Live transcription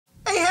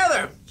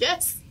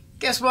Yes.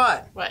 Guess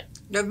what? What?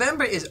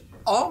 November is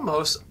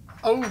almost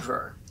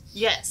over.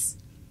 Yes.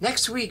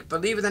 Next week,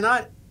 believe it or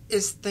not,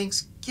 is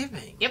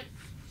Thanksgiving. Yep.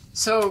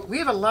 So we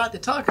have a lot to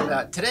talk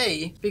about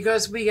today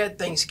because we got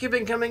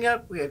Thanksgiving coming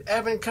up, we have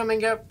Advent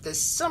coming up.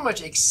 There's so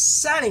much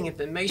exciting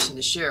information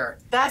to share.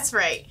 That's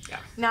right. Yeah.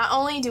 Not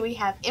only do we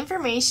have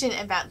information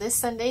about this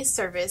Sunday's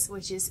service,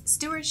 which is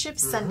Stewardship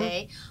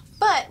Sunday,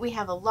 but we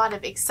have a lot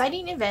of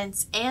exciting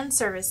events and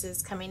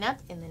services coming up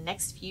in the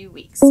next few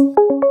weeks.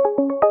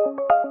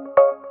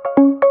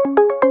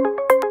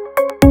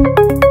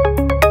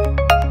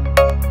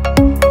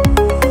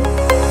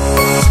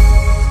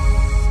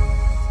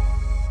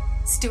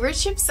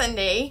 Stewardship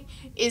Sunday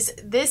is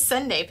this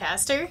Sunday,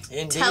 Pastor.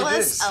 Indeed Tell it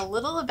us is. a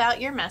little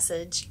about your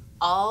message,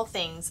 All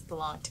Things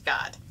Belong to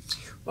God.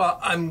 Well,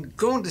 I'm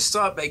going to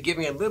start by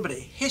giving a little bit of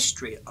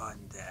history on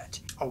that.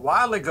 A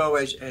while ago,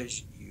 as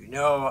you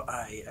know,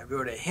 I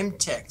wrote a hymn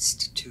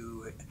text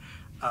to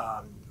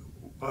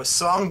a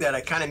song that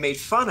I kind of made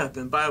fun of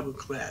in Bible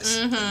class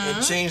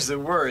and changed the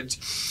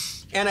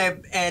words.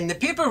 And the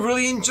people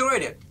really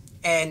enjoyed it.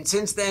 And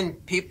since then,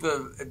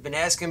 people have been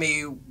asking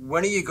me,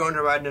 when are you going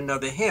to write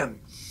another hymn?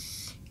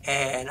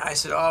 And I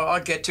said, oh,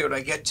 I'll get to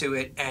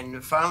it.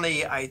 And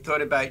finally, I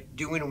thought about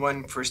doing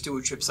one for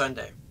Stewardship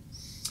Sunday.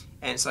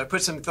 And so I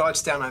put some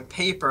thoughts down on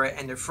paper,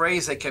 and the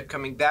phrase that kept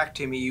coming back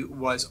to me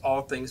was,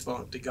 all things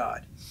belong to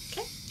God.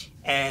 Okay.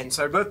 And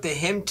so I wrote the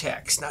hymn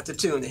text, not the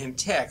tune, the hymn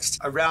text,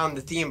 around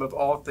the theme of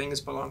all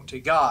things belong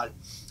to God.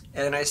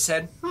 And I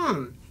said,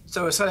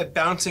 So it started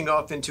bouncing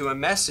off into a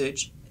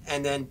message,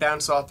 and then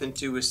bounced off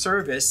into a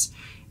service.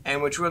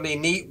 And what's really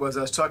neat was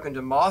I was talking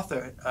to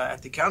Martha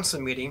at the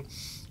council meeting,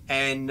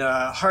 and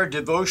her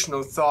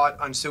devotional thought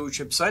on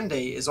Stewardship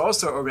Sunday is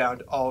also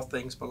around all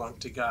things belong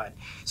to God.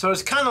 So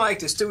it's kind of like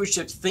the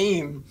stewardship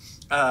theme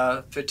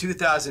for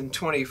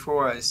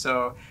 2024.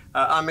 So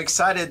I'm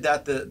excited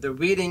that the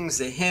readings,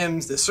 the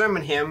hymns, the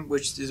sermon hymn,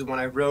 which is the one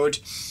I wrote,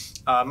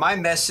 my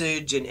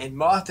message and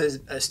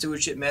Martha's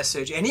stewardship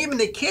message, and even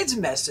the kids'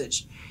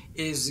 message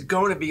is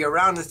going to be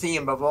around the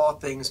theme of all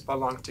things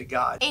belong to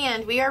God.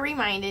 And we are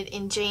reminded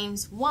in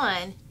James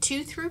 1,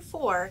 2 through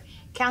 4,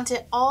 count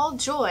it all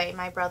joy,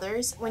 my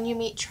brothers, when you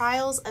meet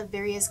trials of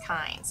various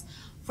kinds.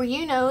 For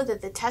you know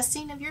that the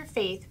testing of your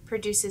faith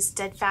produces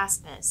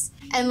steadfastness.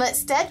 And let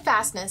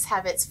steadfastness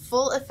have its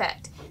full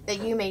effect,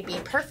 that you may be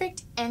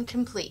perfect and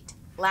complete,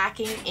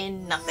 lacking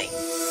in nothing.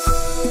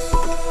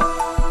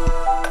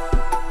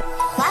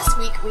 Last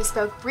week, we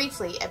spoke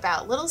briefly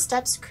about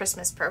LittleSteps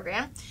Christmas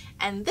program,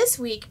 and this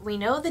week we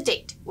know the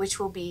date, which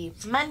will be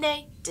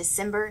Monday,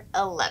 December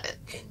 11th.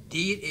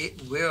 Indeed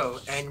it will.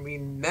 And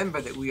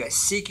remember that we are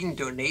seeking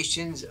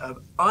donations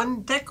of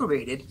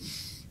undecorated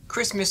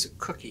Christmas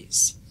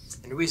cookies.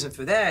 And the reason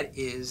for that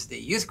is the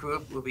youth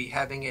group will be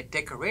having a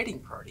decorating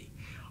party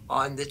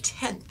on the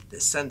 10th,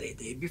 this Sunday,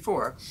 the day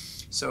before.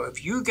 So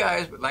if you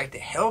guys would like to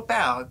help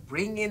out,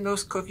 bring in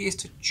those cookies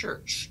to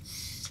church,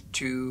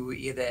 to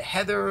either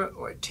Heather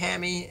or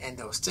Tammy, and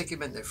they'll stick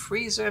them in the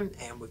freezer,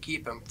 and we'll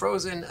keep them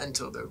frozen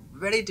until they're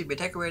ready to be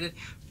decorated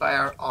by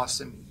our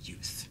awesome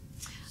youth.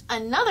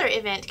 Another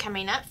event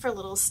coming up for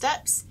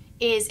LittleSteps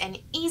is an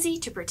easy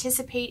to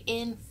participate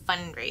in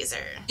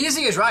fundraiser.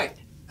 Easy is right.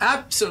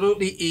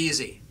 Absolutely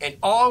easy. And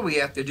all we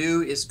have to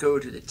do is go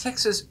to the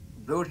Texas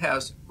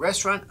Roadhouse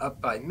restaurant up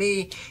by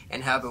me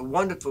and have a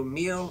wonderful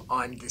meal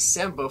on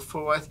December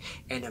 4th.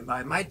 And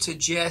I might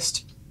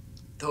suggest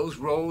those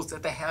rolls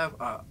that they have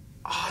are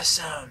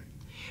awesome.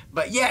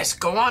 But yes,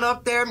 go on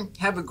up there,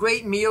 have a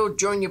great meal,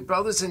 join your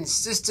brothers and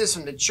sisters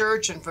from the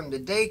church and from the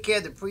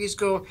daycare, the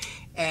preschool,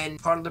 and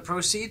part of the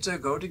proceeds are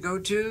go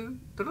to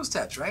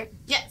LittleSteps, right?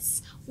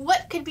 Yes.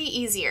 What could be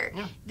easier?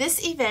 Yeah.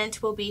 This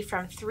event will be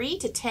from 3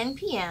 to 10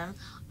 p.m.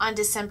 on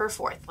December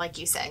 4th, like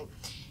you said.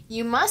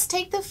 You must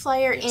take the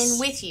flyer in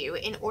with you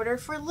in order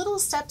for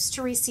LittleSteps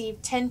to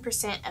receive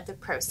 10% of the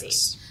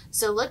proceeds. Yes.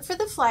 So look for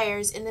the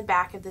flyers in the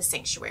back of the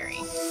sanctuary.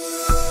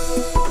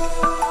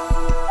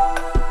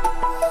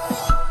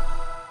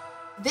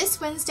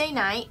 This Wednesday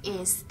night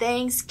is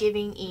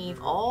Thanksgiving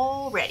Eve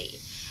already,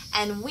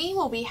 and we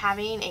will be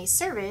having a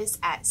service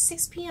at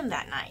 6 p.m.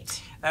 that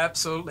night.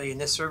 Absolutely. And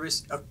this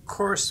service, of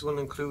course, will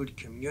include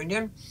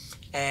communion.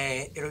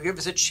 And it'll give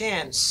us a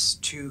chance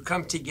to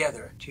come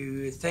together,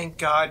 to thank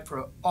God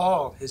for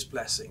all his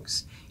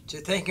blessings,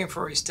 to thank him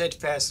for his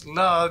steadfast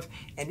love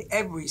and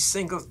every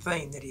single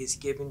thing that he has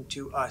given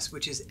to us,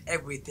 which is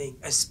everything,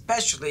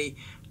 especially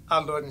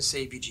our Lord and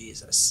Savior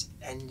Jesus.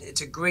 And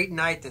it's a great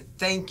night to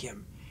thank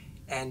him.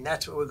 And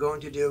that's what we're going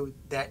to do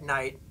that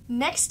night.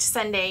 Next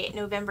Sunday,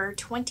 November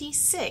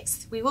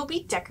 26th, we will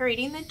be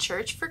decorating the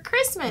church for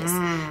Christmas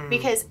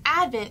because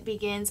Advent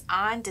begins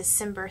on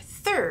December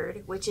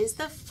 3rd, which is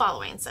the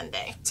following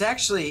Sunday. It's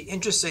actually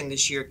interesting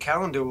this year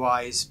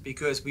calendar-wise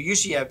because we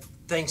usually have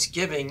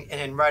Thanksgiving and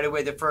then right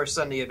away the first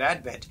Sunday of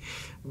Advent.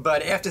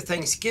 But after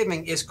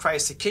Thanksgiving is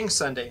Christ the King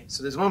Sunday.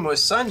 So there's one more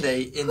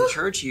Sunday in the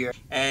church here.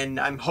 And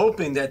I'm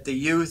hoping that the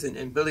youth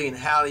and Billy and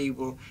Hallie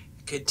will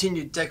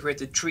continue to decorate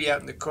the tree out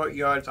in the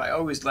courtyard. I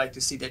always like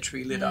to see that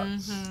tree lit up.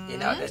 You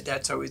know,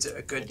 that's always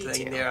a good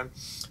thing there.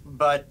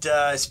 But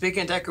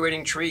speaking of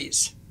decorating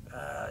trees,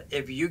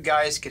 if you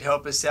guys could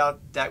help us out,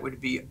 that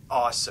would be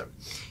awesome.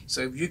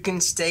 So if you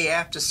can stay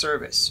after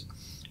service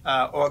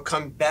or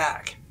come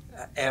back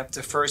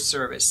after first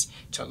service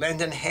to lend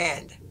a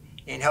hand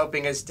in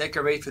helping us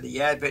decorate for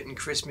the Advent and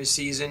Christmas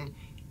season,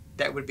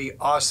 that would be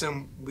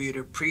awesome. We'd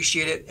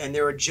appreciate it. And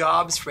there are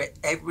jobs for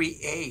every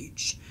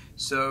age.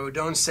 So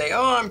don't say,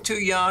 oh, I'm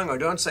too young, or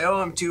don't say, oh,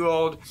 I'm too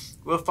old.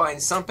 We'll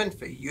find something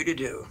for you to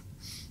do.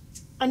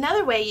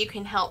 Another way you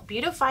can help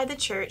beautify the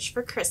church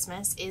for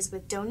Christmas is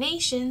with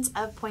donations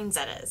of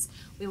poinsettias.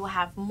 We will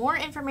have more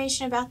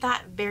information about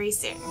that very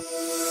soon.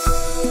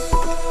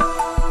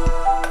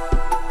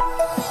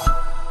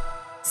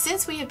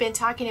 Since we have been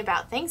talking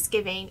about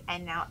Thanksgiving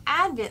and now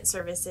Advent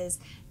services,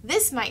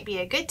 this might be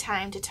a good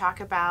time to talk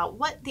about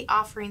what the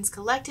offerings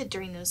collected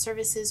during those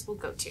services will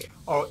go to.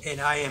 Oh, and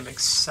I am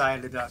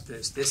excited about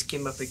this. This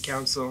came up at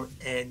council,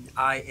 and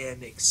I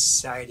am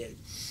excited.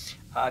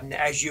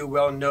 As you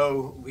well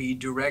know, we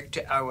direct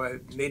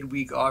our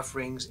midweek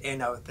offerings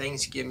and our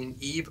Thanksgiving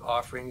Eve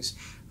offerings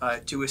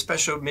to a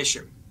special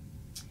mission.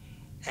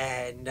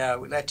 And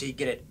we'd like to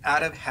get it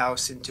out of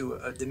house into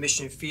the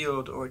mission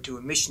field, or to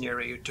a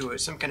missionary, or to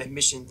some kind of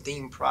mission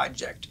theme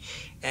project.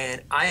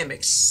 And I am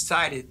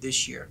excited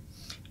this year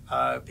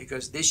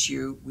because this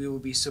year we will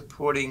be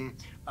supporting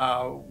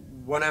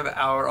one of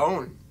our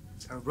own,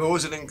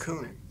 Rosalind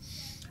Kuhn,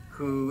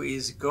 who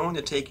is going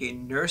to take a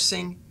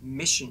nursing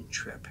mission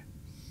trip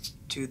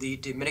to the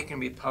Dominican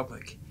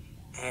Republic.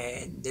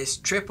 And this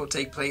trip will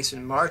take place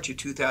in March of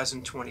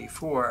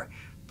 2024,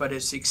 but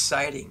it's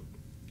exciting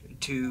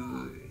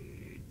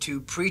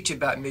to preach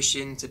about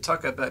missions, to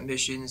talk about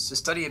missions, to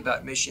study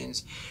about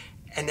missions,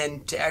 and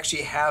then to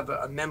actually have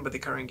a member of the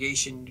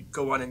congregation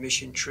go on a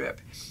mission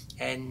trip.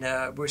 And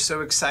we're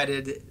so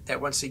excited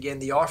that once again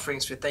the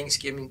offerings for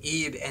Thanksgiving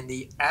Eve and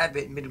the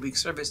Advent midweek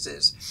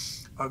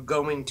services are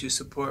going to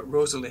support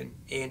Rosalind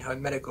in her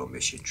medical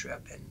mission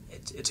trip, and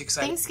it's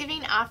exciting.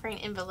 Thanksgiving offering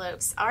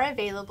envelopes are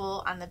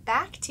available on the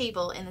back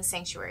table in the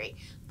sanctuary.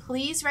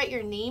 Please write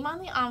your name on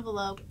the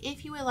envelope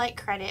if you would like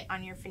credit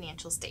on your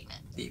financial statement.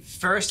 The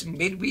first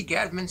midweek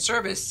Advent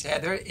service,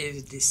 Heather,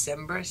 is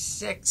December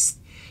 6th,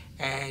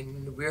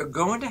 and we're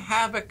going to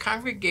have a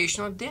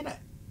congregational dinner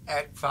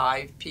at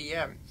 5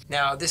 p.m.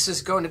 Now, this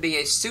is going to be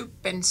a soup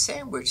and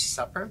sandwich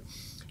supper,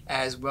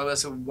 as well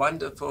as a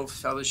wonderful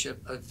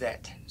fellowship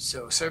event.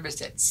 So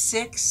service at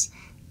 6,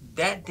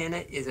 that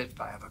dinner is at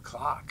 5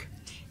 o'clock.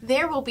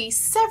 There will be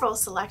several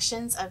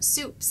selections of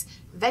soups: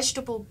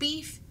 vegetable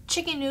beef,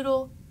 chicken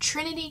noodle,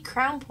 Trinity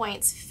Crown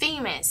Point's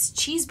famous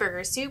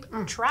cheeseburger soup.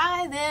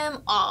 Try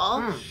them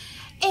all.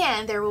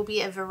 And there will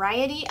be a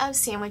variety of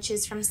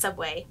sandwiches from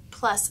Subway,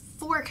 plus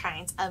 4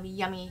 kinds of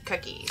yummy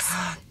cookies.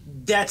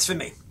 That's for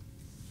me.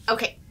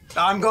 Okay.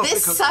 I'm going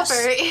This for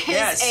supper is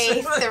Yes.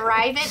 a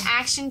Thrive in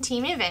Action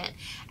team event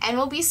and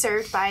will be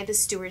served by the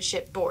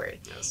Stewardship Board.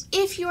 Yes.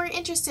 If you are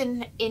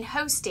interested in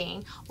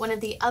hosting one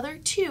of the other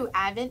 2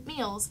 Advent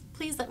meals,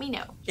 please let me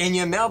know. In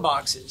your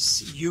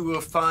mailboxes, you will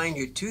find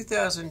your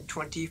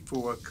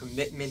 2024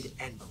 commitment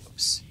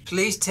envelopes.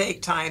 Please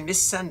take time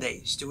this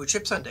Sunday,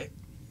 Stewardship Sunday,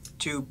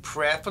 to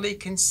prayerfully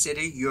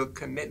consider your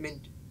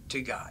commitment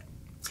to God.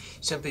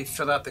 Simply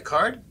fill out the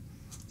card,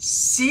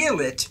 seal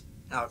it.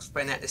 I'll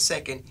explain that in a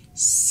second.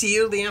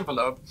 Seal the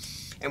envelope,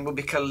 and we'll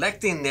be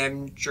collecting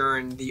them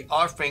during the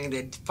offering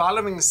the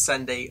following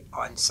Sunday,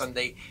 on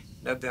Sunday,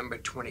 November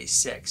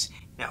 26th.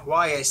 Now,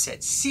 why I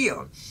said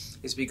seal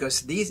is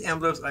because these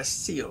envelopes are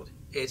sealed.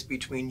 It's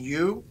between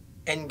you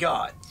and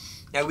God.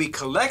 Now, we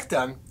collect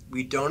them.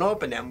 We don't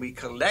open them. We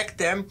collect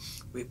them.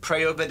 We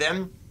pray over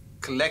them,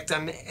 collect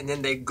them, and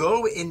then they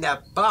go in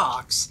that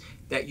box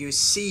that you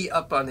see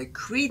up on the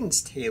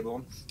credence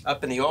table,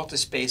 up in the altar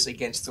space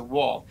against the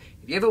wall.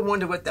 If you ever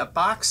wonder what that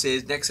box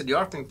is next to the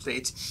offering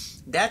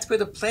plates, that's where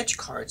the pledge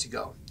cards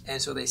go.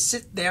 And so they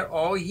sit there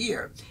all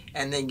year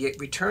and then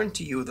get returned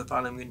to you the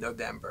following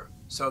November.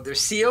 So they're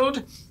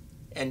sealed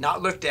and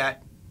not looked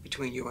at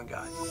between you and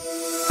God.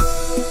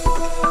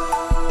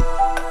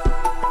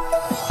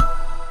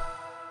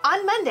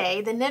 On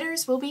Monday, the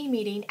knitters will be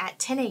meeting at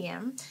 10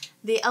 a.m.,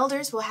 the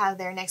elders will have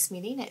their next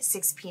meeting at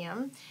 6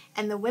 p.m.,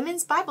 and the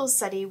women's Bible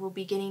study will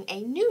be getting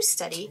a new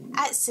study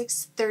at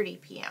 6:30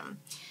 p.m.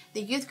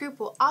 The youth group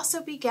will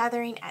also be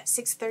gathering at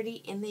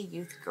 6:30 in the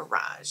youth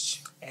garage.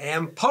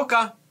 And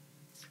Polka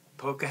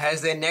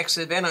has their next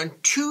event on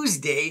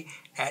Tuesday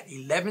at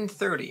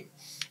 11:30.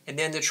 And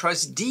then the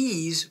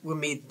trustees will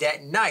meet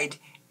that night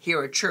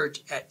here at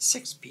church at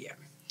 6 p.m.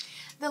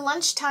 The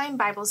lunchtime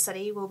Bible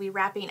study will be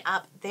wrapping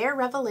up their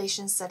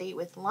Revelation study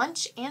with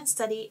lunch and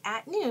study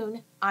at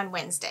noon on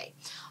Wednesday.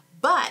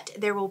 But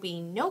there will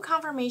be no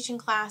confirmation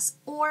class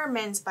or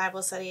men's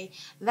Bible study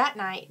that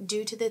night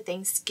due to the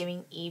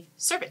Thanksgiving Eve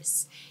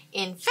service.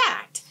 In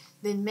fact,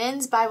 the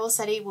men's Bible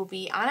study will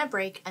be on a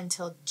break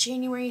until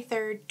January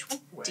 3rd,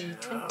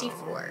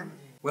 2024.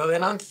 Well,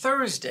 then on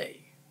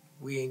Thursday,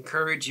 we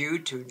encourage you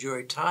to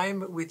enjoy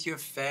time with your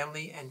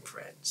family and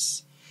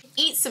friends.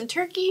 Eat some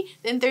turkey,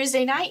 then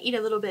Thursday night eat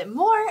a little bit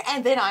more,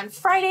 and then on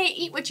Friday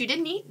eat what you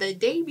didn't eat the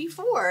day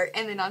before,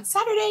 and then on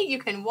Saturday you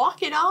can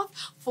walk it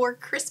off for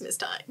Christmas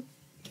time.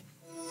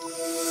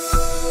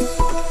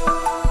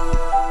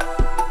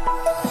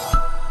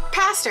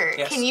 Pastor,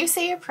 yes. Can you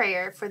say a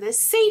prayer for the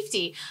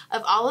safety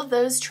of all of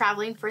those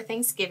traveling for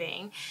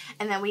Thanksgiving,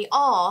 and that we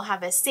all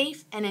have a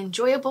safe and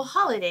enjoyable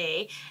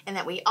holiday, and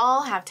that we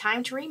all have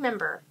time to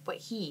remember what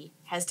He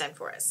has done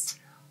for us?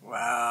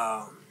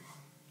 Wow.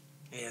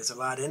 There's a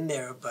lot in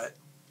there, but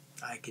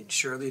I can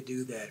surely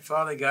do that.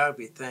 Father God,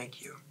 we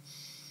thank you.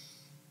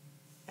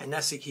 And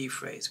that's the key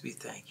phrase, we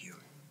thank you.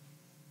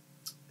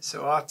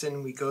 So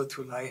often we go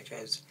through life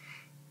as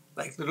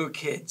like little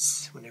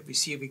kids when they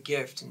receive a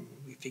gift, and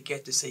we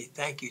forget to say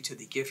thank you to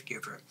the gift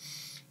giver.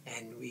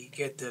 And we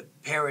get the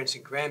parents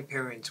and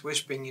grandparents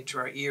whispering into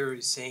our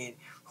ears saying,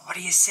 what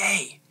do you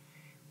say?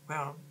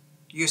 Well,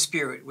 your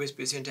spirit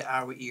whispers into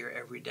our ear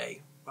every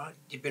day. Well,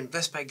 you've been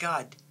blessed by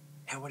God.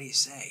 Now what do you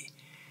say?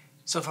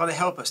 So, Father,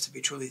 help us to be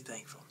truly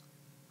thankful.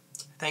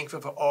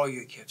 Thankful for all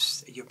your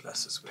gifts that you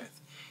bless us with,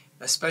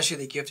 especially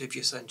the gift of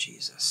your Son,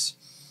 Jesus.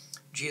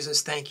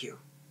 Jesus, thank you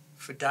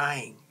for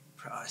dying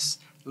for us,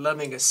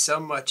 loving us so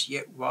much,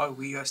 yet while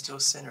we are still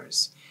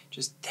sinners.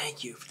 Just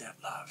thank you for that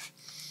love.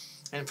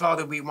 And,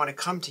 Father, we want to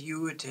come to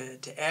you to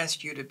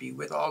ask you to be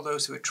with all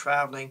those who are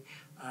traveling.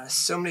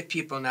 So many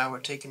people now are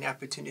taking the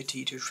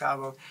opportunity to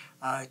travel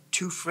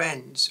to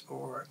friends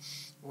or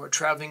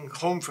traveling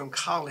home from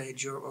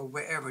college or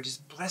wherever.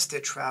 Just bless their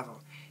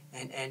travel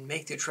and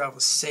make their travel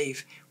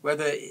safe,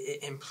 whether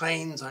in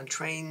planes, on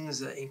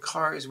trains, in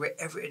cars,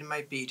 wherever it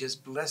might be.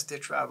 Just bless their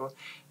travel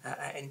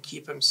and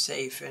keep them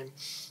safe. And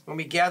when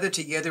we gather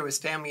together as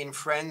family and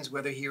friends,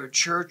 whether here at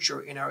church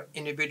or in our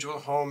individual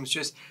homes,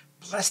 just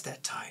bless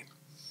that time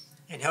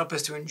and help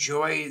us to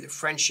enjoy the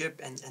friendship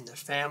and the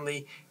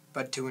family,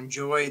 but to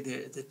enjoy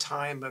the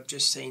time of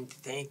just saying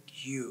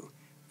thank you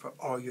for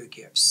all your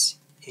gifts.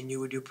 In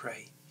you we do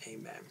pray.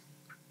 Amen.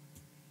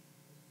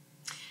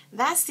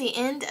 That's the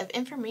end of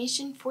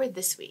information for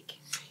this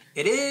week.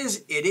 It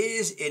is.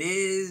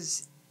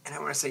 And I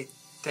want to say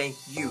thank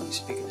you.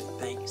 Speaking of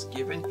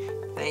Thanksgiving,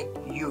 thank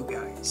you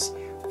guys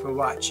for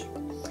watching.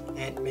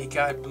 And may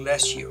God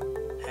bless you.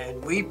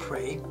 And we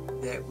pray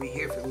that we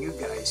hear from you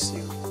guys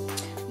soon.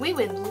 We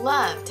would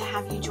love to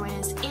have you join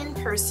us in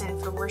person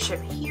for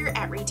worship here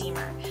at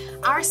Redeemer.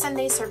 Our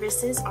Sunday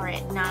services are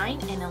at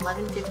 9 and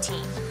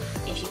 11:15.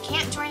 If you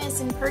can't join us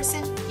in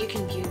person, you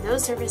can view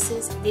those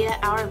services via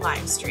our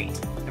live stream.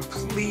 And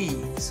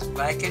please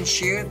like and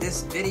share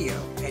this video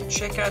and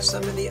check out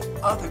some of the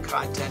other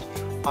content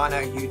on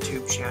our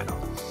YouTube channel.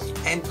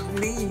 And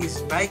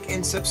please like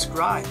and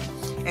subscribe.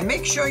 And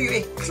make sure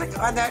you click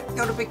on that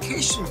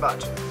notification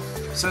button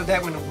so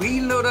that when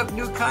we load up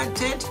new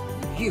content,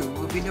 you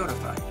will be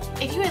notified.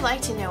 If you would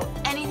like to know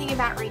anything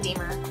about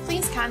Redeemer,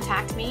 please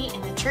contact me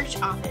in the church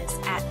office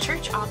at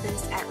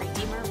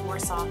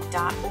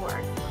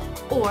churchoffice@redeemerwarsaw.org.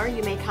 Or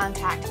you may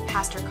contact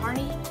Pastor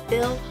Carney,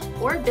 Bill,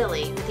 or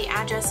Billy with the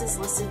addresses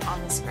listed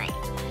on the screen.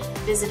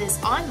 Visit us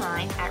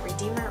online at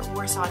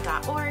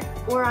redeemerwarsaw.org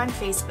or on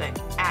Facebook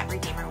at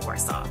Redeemer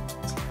Warsaw.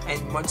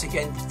 And once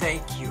again,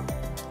 thank you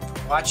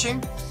for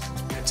watching.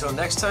 Until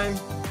next time,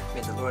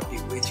 may the Lord be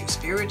with your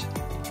spirit.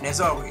 And as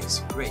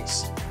always,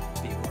 grace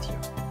be with you.